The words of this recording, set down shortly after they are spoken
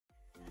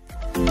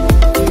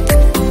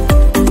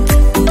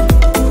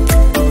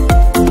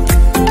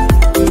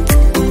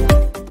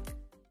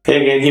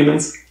Hey again,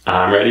 humans.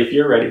 I'm ready if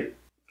you're ready.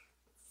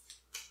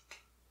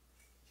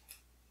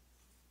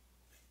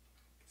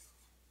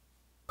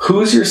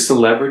 Who's your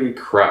celebrity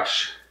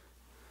crush?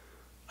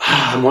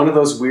 I'm one of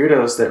those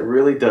weirdos that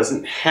really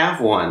doesn't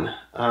have one.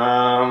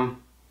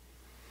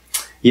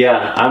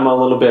 Yeah, I'm a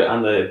little bit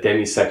on the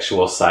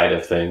demisexual side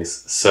of things.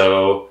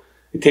 So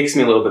it takes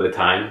me a little bit of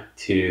time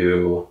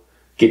to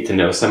get to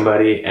know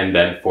somebody and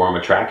then form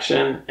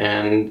attraction.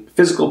 And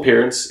physical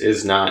appearance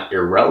is not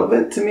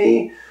irrelevant to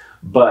me,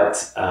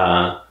 but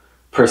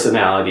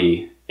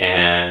personality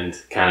and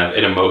kind of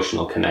an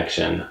emotional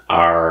connection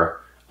are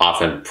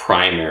often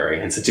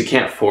primary. And since you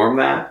can't form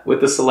that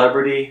with a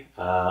celebrity,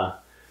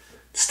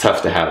 it's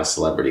tough to have a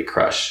celebrity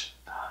crush.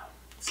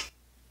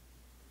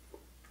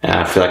 And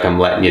I feel like I'm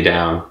letting you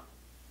down.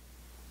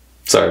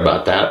 Sorry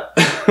about that.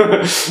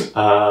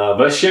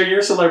 But share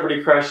your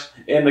celebrity crush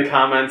in the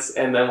comments,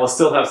 and then we'll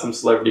still have some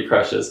celebrity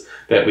crushes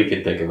that we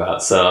can think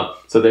about. So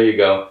there you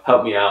go.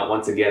 Help me out.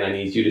 Once again, I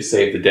need you to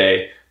save the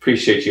day.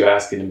 Appreciate you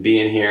asking and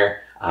being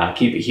here.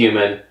 Keep it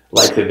human.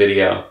 Like the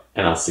video,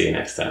 and I'll see you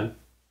next time.